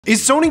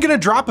Is Sony gonna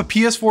drop a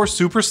PS4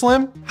 Super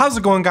Slim? How's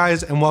it going,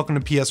 guys? And welcome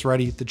to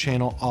PSReady, the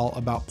channel all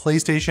about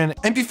PlayStation.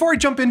 And before I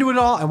jump into it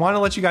all, I wanna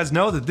let you guys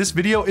know that this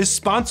video is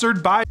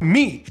sponsored by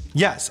me.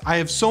 Yes, I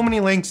have so many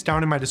links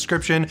down in my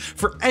description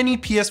for any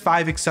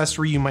PS5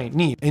 accessory you might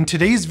need. In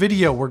today's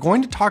video, we're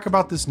going to talk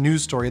about this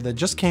news story that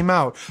just came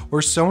out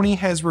where Sony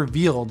has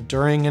revealed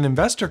during an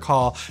investor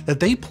call that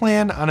they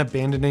plan on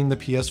abandoning the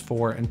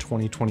PS4 in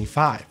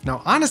 2025.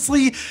 Now,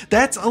 honestly,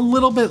 that's a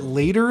little bit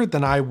later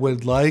than I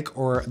would like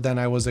or than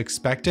I was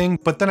expecting,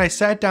 but then I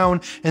sat down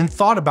and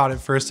thought about it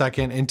for a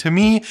second, and to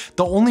me,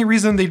 the only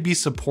reason they'd be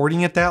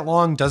supporting it that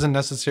long doesn't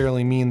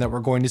necessarily mean that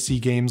we're going to see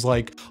games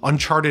like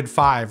Uncharted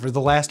 5 or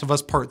The Last of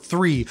Us Part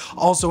 3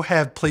 also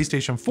have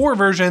PlayStation 4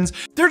 versions.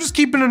 They're just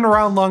keeping it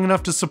around long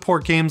enough to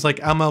support games like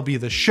MLB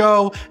The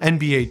Show,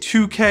 NBA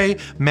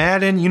 2K,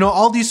 Madden, you know,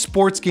 all these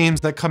sports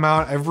games that come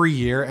out every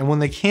year, and when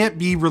they can't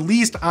be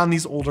released on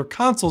these older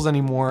consoles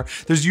anymore,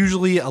 there's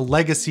usually a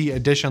legacy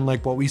edition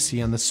like what we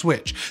see on the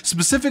Switch.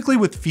 Specifically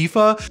with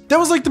FIFA, that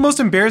was like the most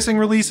embarrassing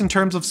release in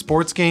terms of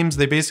sports games.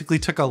 They basically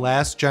took a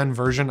last gen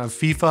version of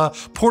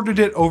FIFA, ported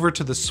it over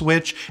to the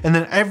Switch, and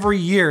then every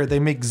year they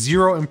make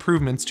zero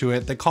improvements to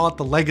it. They call it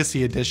the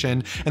Legacy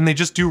Edition, and they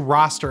just do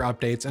roster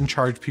updates and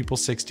charge people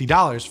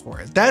 $60 for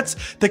it. That's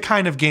the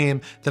kind of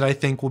game that I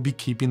think will be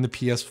keeping the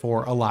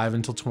PS4 alive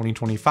until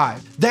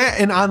 2025. That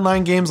and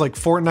online games like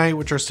Fortnite,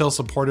 which are still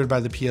supported by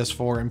the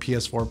PS4 and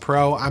PS4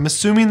 Pro. I'm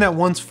assuming that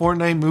once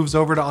Fortnite moves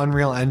over to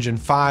Unreal Engine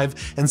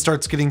 5 and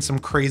starts getting some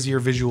crazier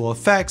visual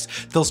effects,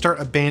 they'll start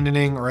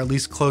abandoning or at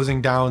least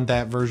closing down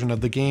that version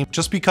of the game,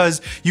 just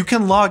because you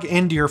can log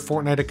into your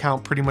Fortnite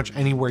account pretty much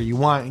anywhere you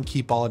want and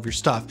keep all of your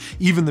stuff,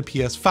 even the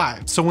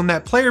PS5. So when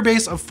that player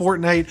base of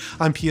Fortnite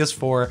on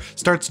PS4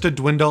 starts to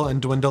dwindle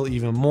and dwindle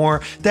even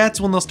more,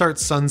 that's when they'll start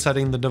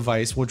sunsetting the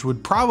device, which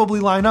would probably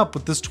line up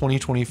with this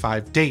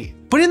 2025 date.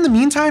 But in the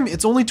meantime,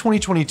 it's only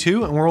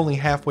 2022 and we're only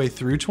halfway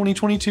through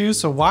 2022,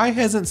 so why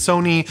hasn't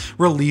Sony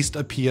released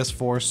a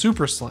PS4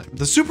 Super Slim?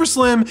 The Super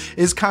Slim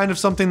is kind of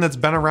something that's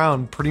been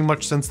around pretty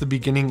much since the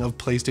beginning of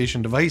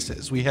PlayStation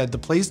devices. We had the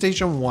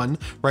PlayStation 1,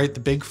 right? The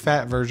big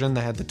fat version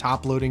that had the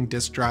top loading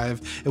disk drive.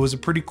 It was a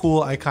pretty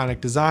cool,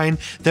 iconic design.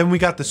 Then we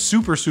got the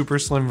super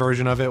slim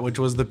version of it, which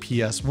was the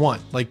PS1,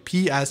 like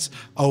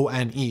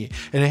PSONE,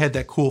 and it had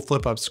that cool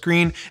flip up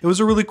screen. It was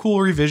a really cool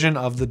revision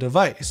of the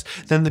device.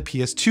 Then the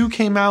PS2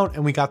 came out,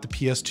 and we got the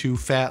PS2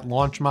 fat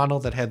launch model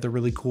that had the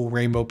really cool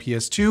rainbow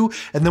PS2,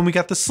 and then we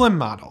got the slim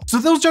model. So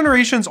those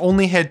generations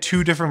only had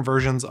two different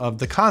versions of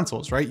the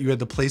consoles, right? You had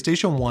the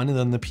PlayStation 1 and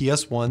then the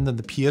PS1, then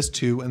the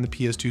PS2 and the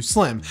PS2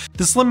 Slim.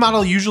 The Slim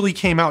model usually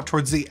came out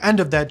towards the end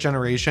of that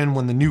generation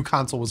when the new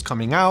console was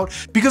coming out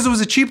because it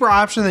was a cheaper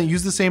option that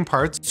used the same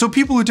parts. So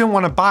people who didn't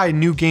want to buy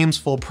new games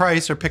full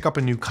price or pick up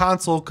a new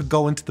console could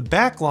go into the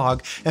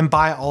backlog and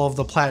buy all of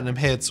the platinum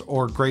hits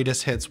or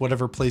greatest hits,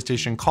 whatever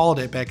PlayStation called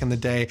it back in the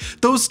day.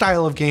 Those style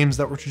of games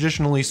that were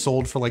traditionally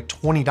sold for like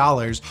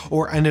 $20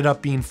 or ended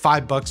up being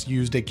 $5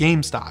 used at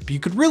GameStop. You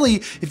could really,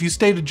 if you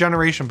stayed a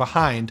generation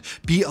behind,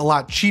 be a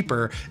lot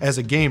cheaper as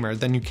a gamer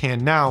than you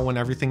can now when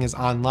everything is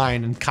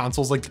online and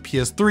consoles like the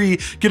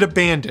PS3 get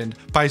abandoned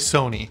by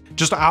Sony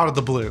just out of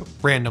the blue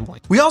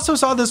randomly. We also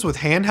saw this with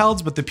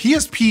handhelds, but the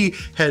PSP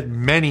had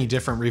many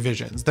different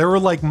revisions. There were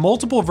like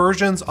multiple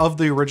versions of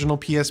the original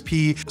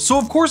PSP. So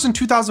of course in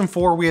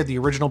 2004 we had the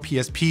original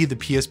PSP, the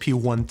PSP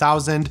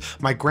 1000.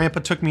 My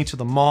grandpa took me to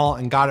the mall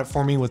and got it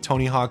for me with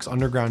Tony Hawk's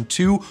Underground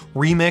 2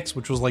 remix,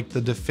 which was like the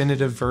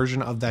definitive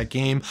version of that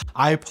game.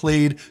 I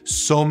played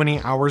so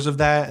many hours of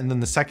that, and then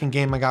the second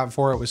game I got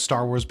for it was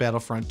Star Wars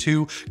Battlefront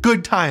 2.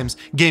 Good times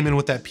gaming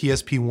with that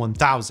PSP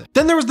 1000.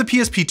 Then there was the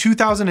PSP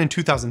 2000 in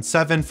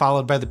 2007,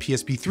 followed by the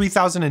PSP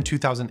 3000 in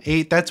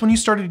 2008. That's when you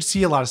started to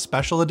see a lot of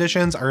special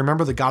editions. I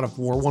remember the God of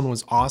War one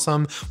was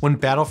awesome. When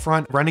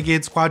Battlefront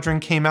Renegade Squadron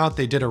came out,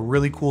 they did a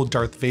really cool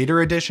Darth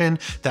Vader edition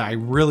that I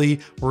really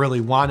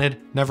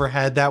wanted. Never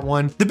had that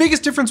one. The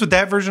biggest difference with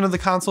that version of the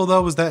console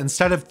though was that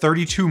instead of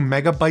 32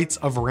 megabytes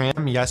of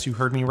RAM, yes, you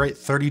heard me right,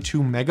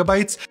 32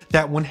 megabytes,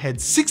 that one had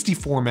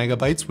 64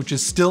 megabytes, which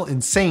is still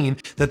insane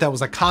that that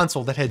was a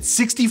console that had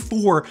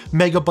 64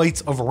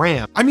 megabytes of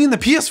RAM. I mean, the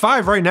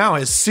PS5 right now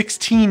has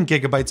 16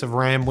 gigabytes of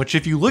RAM, which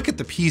if you look at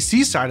the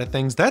PC side of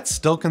things, that's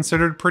still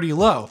considered pretty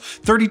low.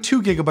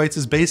 32 gigabytes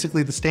is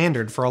basically the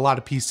standard for a lot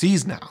of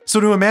PCs now. So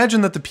to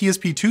imagine that the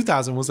PSP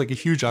 2000 was like a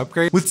huge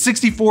upgrade with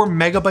 64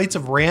 megabytes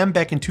of RAM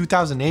back in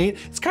 2008,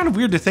 it's kind of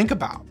weird to think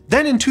about.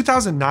 Then in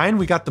 2009,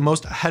 we got the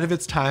most ahead of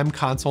its time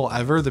console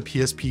ever, the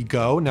PSP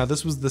Go. Now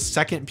this was the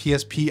second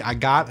PSP I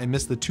got. I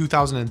missed the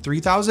 2000 and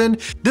 3000.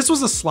 This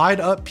was a slide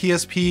up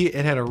PSP.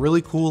 It had a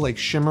really cool, like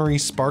shimmery,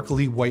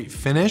 sparkly white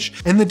finish.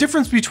 And the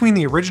difference between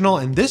the original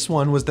and this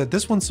one was that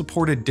this one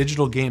supported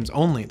digital games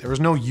only. There was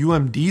no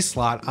UMD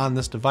slot on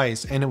this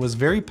device, and it was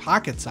very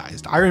pocket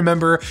sized. I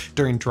remember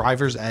during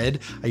driver's ed,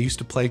 I used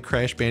to play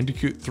Crash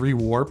Bandicoot 3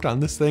 Warped on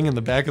this thing in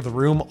the back of the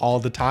room all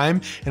the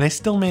time, and I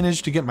still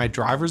managed to get my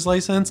driver's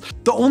license.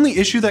 The only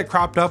issue that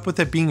cropped up with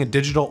it being a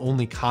digital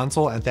only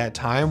console at that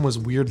time was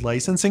weird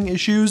licensing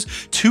issues.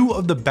 Two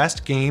of the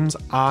best games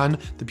on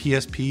the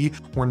PSP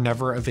were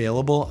never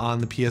available on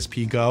the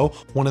PSP Go,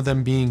 one of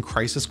them being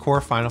Crisis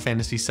Core Final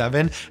Fantasy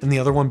VII, and the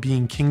other one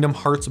being Kingdom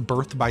Hearts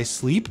Birth by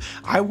Sleep.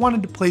 I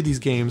wanted to play these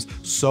games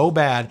so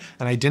bad,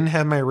 and I didn't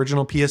have my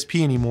original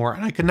PSP anymore,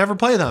 and I could never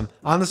play them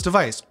on this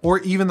device, or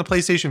even the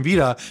PlayStation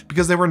Vita,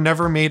 because they were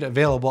never made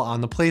available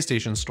on the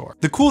PlayStation Store.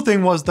 The cool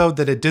thing was though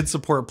that it did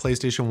support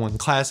PlayStation 1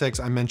 classics.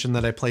 I mentioned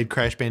that I played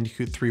Crash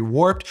Bandicoot 3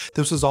 Warped.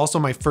 This was also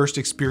my first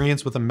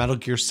experience with a Metal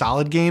Gear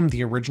Solid game.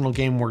 The original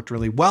game worked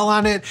really well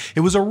on it.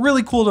 It was a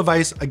really cool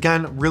device,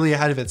 again, really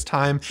ahead of its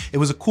time. It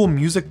was a cool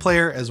music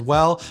player as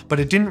well, but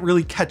it didn't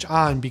really catch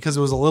on because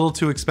it was a little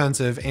too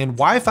expensive, and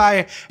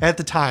Wi-Fi at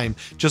the time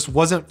just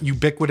wasn't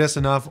ubiquitous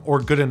enough or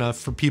good enough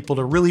for people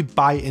to really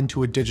buy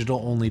into a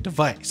digital only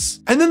device.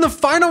 And then the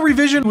final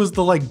revision was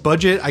the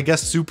budget, I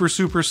guess, super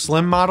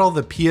slim model,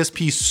 the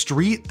PSP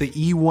Street, the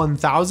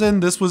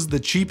E1000. This was the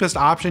cheapest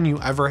option you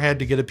ever had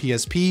to get a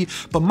PSP,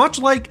 but much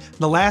like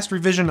the last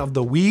revision of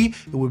the Wii,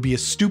 it would be a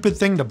stupid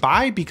thing to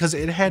buy because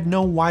it had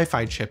no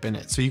Wi-Fi chip in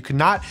it, so you could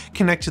not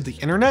connect to the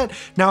internet.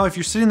 Now, if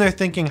you're sitting there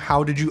thinking,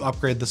 how did you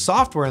upgrade the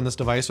software in this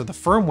device or the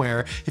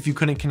firmware if you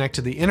couldn't connect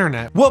to the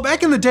internet? Well,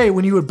 back in the day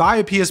when you would buy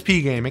a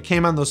PSP game, it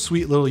came on those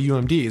sweet little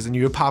UMDs and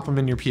you would pop them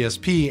in your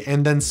PSP,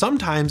 and then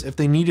sometimes if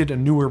they needed a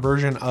newer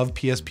version of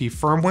PSP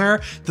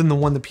firmware than the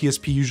one the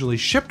PSP usually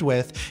shipped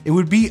with, it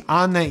would be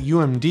on that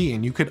UMD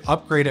and you could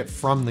upgrade it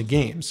from the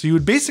game. So you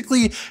would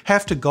basically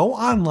have to go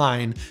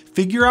online,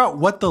 figure out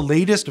what the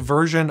latest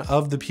version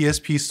of the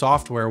PSP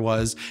software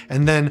was,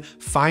 and then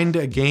find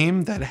a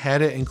game that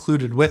had it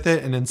included with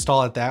it and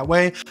install it that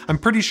way. I'm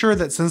pretty sure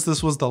that since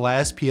this was the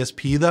last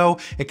PSP though,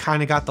 it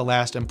kind of got the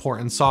last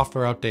important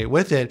software update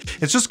with it.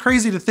 It's just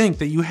crazy to think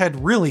that you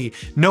had really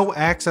no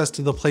access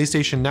to the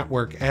PlayStation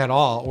Network at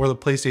all or the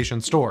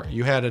PlayStation Store.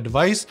 You had a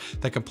device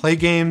that could play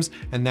games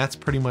and that's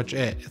pretty much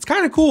it. It's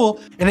kind of cool,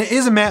 and it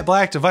is a matte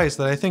black device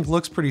that I think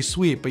looks pretty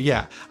sweet, but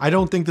yeah, I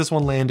don't think this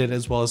one landed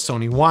as well as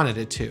Sony wanted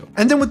it to.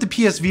 And then with the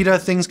PS Vita,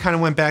 things kind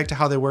of went back to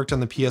how they worked on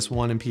the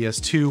PS1 and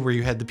PS2, where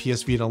you had the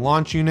PS Vita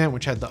launch unit,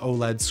 which had the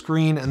OLED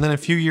screen, and then a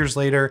few years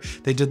later,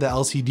 they did the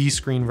LCD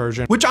screen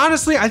version, which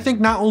honestly, I think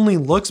not only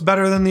looks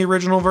better than the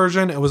original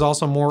version, it was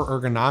also more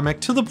ergonomic,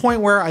 to the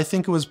point where I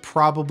think it was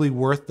probably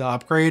worth the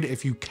upgrade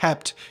if you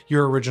kept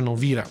your original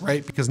Vita,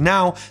 right? Because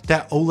now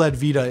that OLED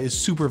Vita is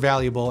super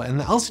valuable, and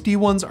the LCD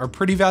ones are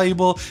pretty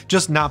valuable,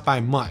 just not by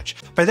much.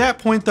 By that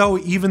point though,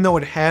 even though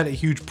it had a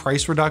huge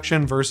price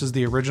reduction versus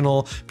the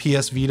original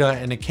PS Vita,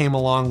 and it came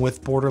along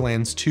with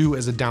Borderlands 2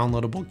 as a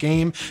downloadable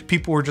game,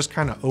 people were just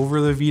kind of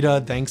over the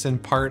Vita, thanks in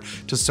part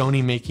to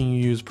Sony making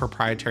you use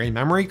proprietary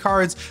memory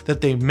cards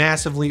that they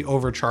massively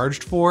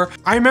overcharged for.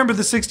 I remember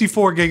the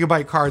 64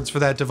 gigabyte cards for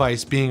that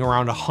device being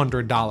around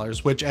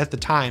 $100, which at the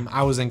time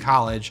I was in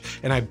college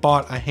and I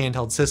bought a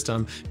handheld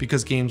system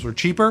because games were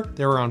cheaper.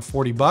 They were around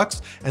 40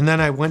 bucks. And then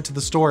I went to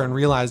the store and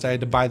realized I had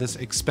to buy this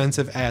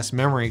expensive ass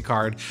memory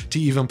card to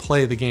even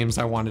play the games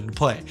I wanted to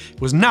play.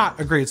 It was not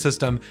a great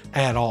system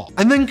at all.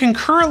 And then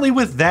concurrently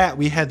with that,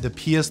 we had the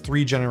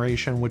PS3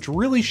 generation, which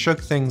really shook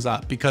things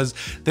up because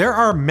there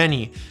are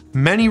many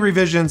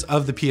revisions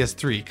of the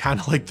PS3, kind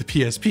of like the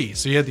PSP.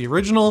 So you had the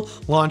original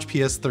launch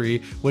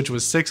PS3, which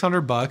was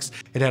 600 bucks.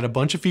 It had a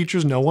bunch of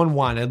features no one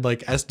wanted,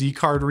 like SD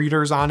card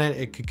readers on it.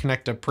 It could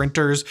connect to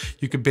printers.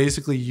 You could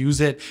basically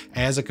use it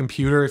as a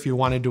computer if you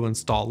wanted to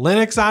install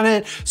Linux on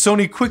it.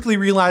 Sony quickly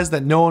realized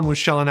that no one was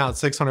shelling out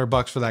 600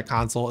 bucks for that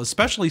console,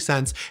 especially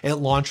since it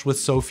launched with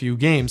so few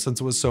games,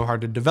 since it was so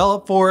hard to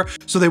develop for.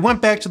 So they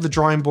went back to the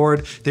drawing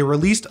board. They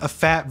released a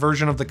fat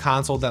version of the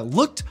console that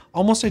looked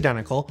almost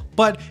identical,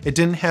 but it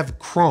didn't have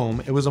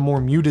chrome. It was a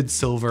more muted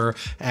silver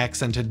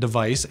accented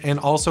device, and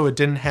also it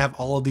didn't have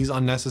all of these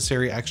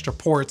unnecessary extra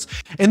ports.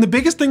 And the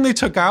biggest thing they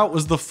took out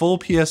was the full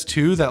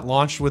PS2 that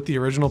launched with the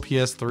original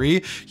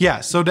PS3.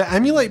 Yeah, so to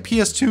emulate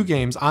PS2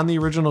 games on the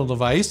original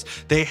device,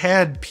 they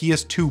had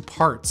PS2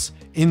 parts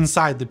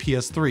inside the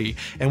PS3.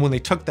 And when they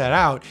took that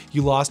out,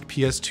 you lost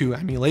PS2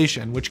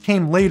 emulation, which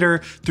came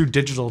later through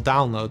digital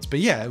downloads. But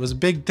yeah, it was a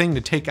big thing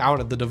to take out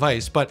of the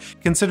device. But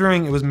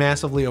considering it was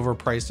massively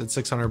overpriced at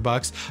 600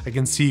 bucks, I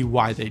can see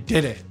why they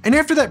did it. And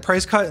after that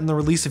price cut and the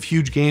release of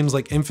huge games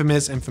like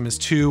Infamous, Infamous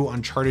 2,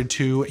 Uncharted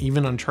 2,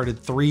 even Uncharted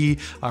 3,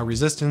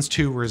 Resistance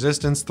 2,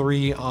 Resistance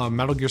 3,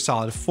 Metal Gear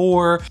Solid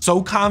 4,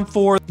 SOCOM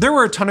 4, there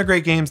were a ton of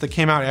great games that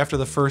came out after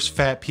the first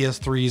fat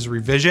PS3's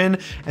revision.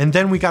 And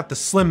then we got the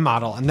Slim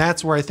model, and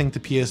that's where I think the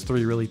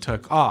PS3 really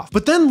took off.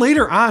 But then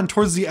later on,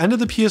 towards the end of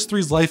the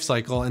PS3's life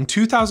cycle in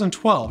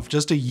 2012,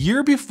 just a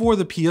year before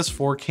the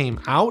PS4 came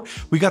out,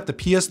 we got the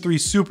PS3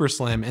 Super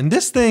Slim. And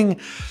this thing,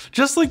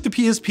 just like the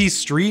PSP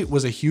Street,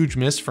 was a huge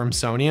miss from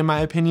Sony in my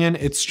opinion.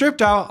 It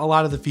stripped out a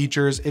lot of the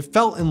features. It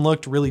felt and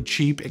looked really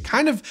cheap. It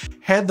kind of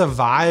had the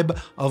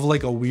vibe of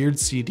like a weird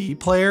CD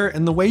player.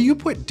 And the way you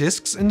put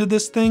discs into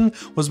this thing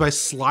was by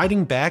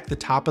sliding back the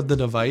top of the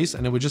device,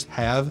 and it would just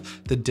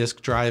have the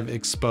disk drive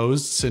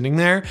exposed sitting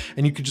there.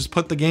 and you could just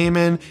put the game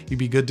in, you'd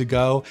be good to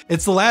go.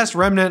 It's the last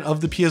remnant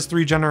of the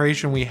PS3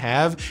 generation we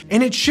have,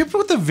 and it shipped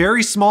with a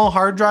very small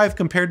hard drive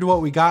compared to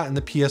what we got in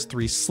the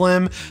PS3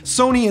 Slim.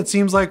 Sony, it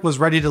seems like, was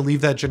ready to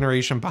leave that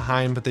generation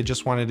behind, but they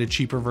just wanted a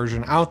cheaper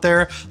version out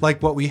there,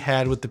 like what we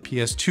had with the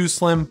PS2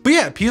 Slim. But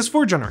yeah,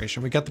 PS4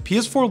 generation, we got the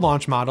PS4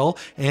 launch model,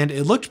 and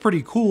it looked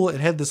pretty cool. It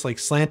had this like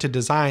slanted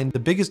design. The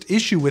biggest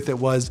issue with it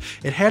was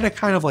it had a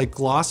kind of like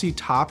glossy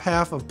top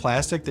half of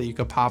plastic that you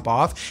could pop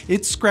off.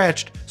 It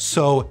scratched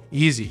so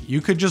easy.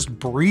 You could just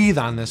breathe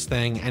on this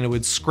thing and it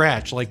would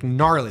scratch like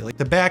gnarly, like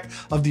the back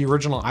of the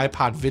original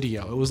iPod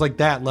video. It was like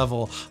that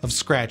level of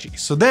scratchy.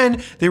 So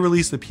then they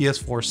released the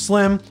PS4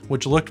 Slim,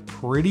 which looked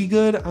pretty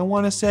good, I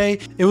want to say.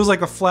 It was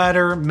like a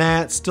flatter,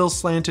 matte, still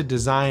slanted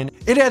design.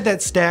 It had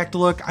that stacked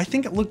look. I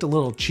think it looked a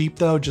little cheap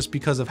though, just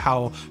because of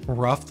how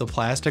rough the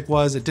plastic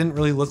was. It didn't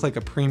really look like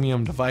a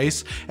premium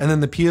device. And then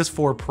the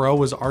PS4 Pro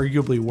was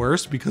arguably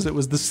worse because it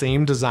was the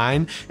same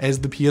design as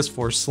the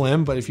PS4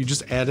 Slim, but if you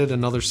just added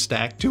another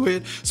stack to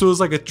it. So it was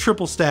like a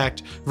triple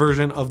stacked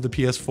version of the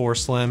PS4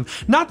 Slim.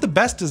 Not the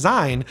best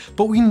design,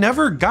 but we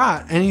never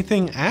got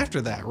anything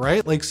after that,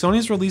 right? Like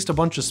Sony's released a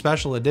bunch of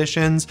special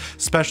editions,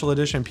 special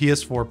edition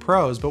PS4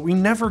 Pros, but we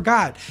never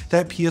got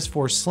that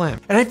PS4 Slim.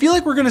 And I feel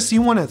like we're gonna see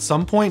one at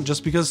some point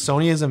just because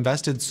Sony has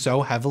invested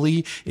so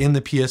heavily in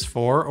the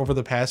PS4 over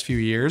the past few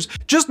years.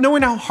 Just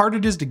knowing how hard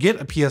it is to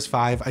get a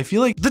PS5, I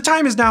feel like the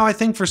time is now, I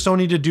think, for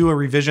Sony to do a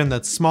revision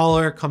that's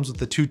smaller, comes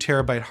with a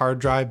 2TB hard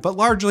drive, but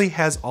largely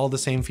has all the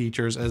same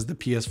features as the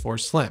PS4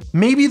 Slim.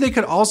 Maybe they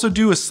could also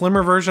do a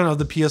slimmer version of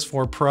the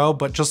PS4 Pro,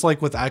 but just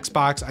like with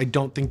Xbox, I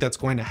don't think that's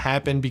going to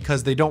happen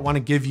because they don't want to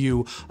give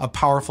you a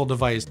powerful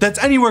device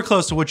that's anywhere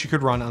close to what you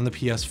could run on the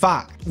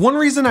PS5. One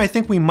reason I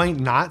think we might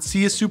not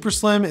see a Super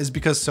Slim is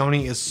because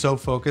Sony is so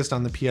focused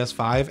on the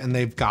PS5 and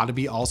they've got to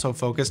be also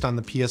focused on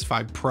the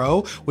PS5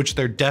 Pro, which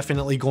they're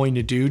definitely going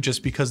to do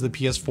just because the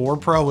PS4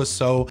 Pro was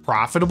so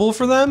profitable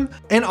for them.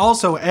 And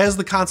also, as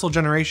the console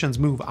generations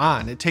move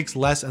on, it takes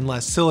less and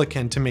less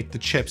silicon to make the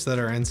chips that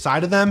are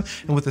inside of them.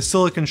 And with the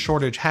silicon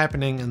shortage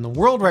happening in the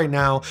world right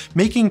now,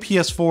 making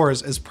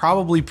PS4s is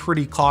probably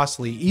pretty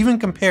costly, even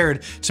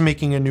compared to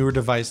making a newer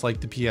device like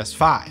the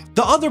PS5.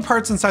 The other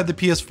parts inside the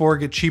PS4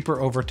 get cheaper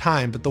over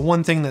time, but the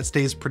one thing that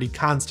stays pretty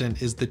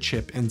constant is the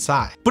chip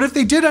inside. But if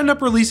they did end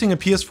up releasing a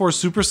PS4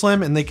 Super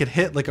Slim and they could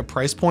hit like a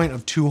price point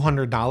of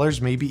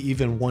 $200, maybe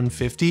even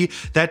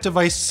 $150, that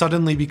device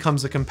suddenly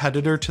becomes a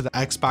competitor to the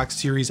Xbox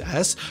Series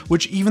S,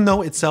 which even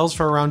though it sells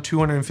for around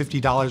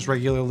 $250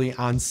 regularly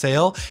on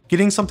sale,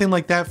 getting something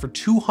like that for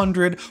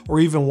 $200 or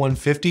even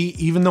 $150,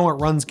 even though it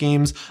runs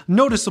games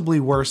noticeably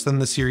worse than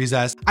the Series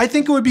S, I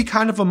think it would be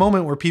kind of a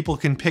moment where people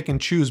can pick and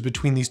choose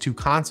between these two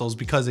consoles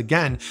because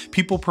again,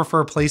 people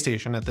prefer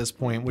PlayStation at this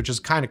point, which is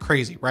kind of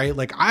crazy, right?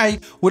 Like I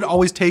would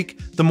always take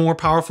the more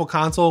powerful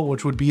console,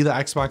 which would be the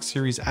Xbox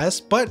Series S,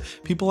 but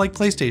people like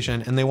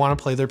PlayStation and they want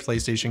to play their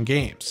PlayStation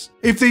games.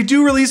 If they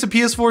do release a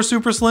PS4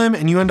 Super Slim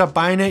and you end up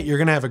buying it, you're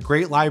gonna have a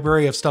great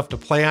library of stuff to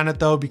play on it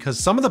though, because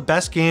some of the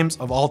best games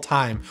of all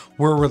time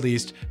were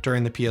released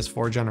during the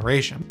PS4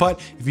 generation. But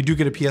if you do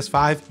get a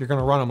PS5, you're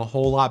gonna run them a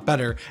whole lot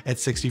better at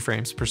 60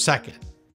 frames per second.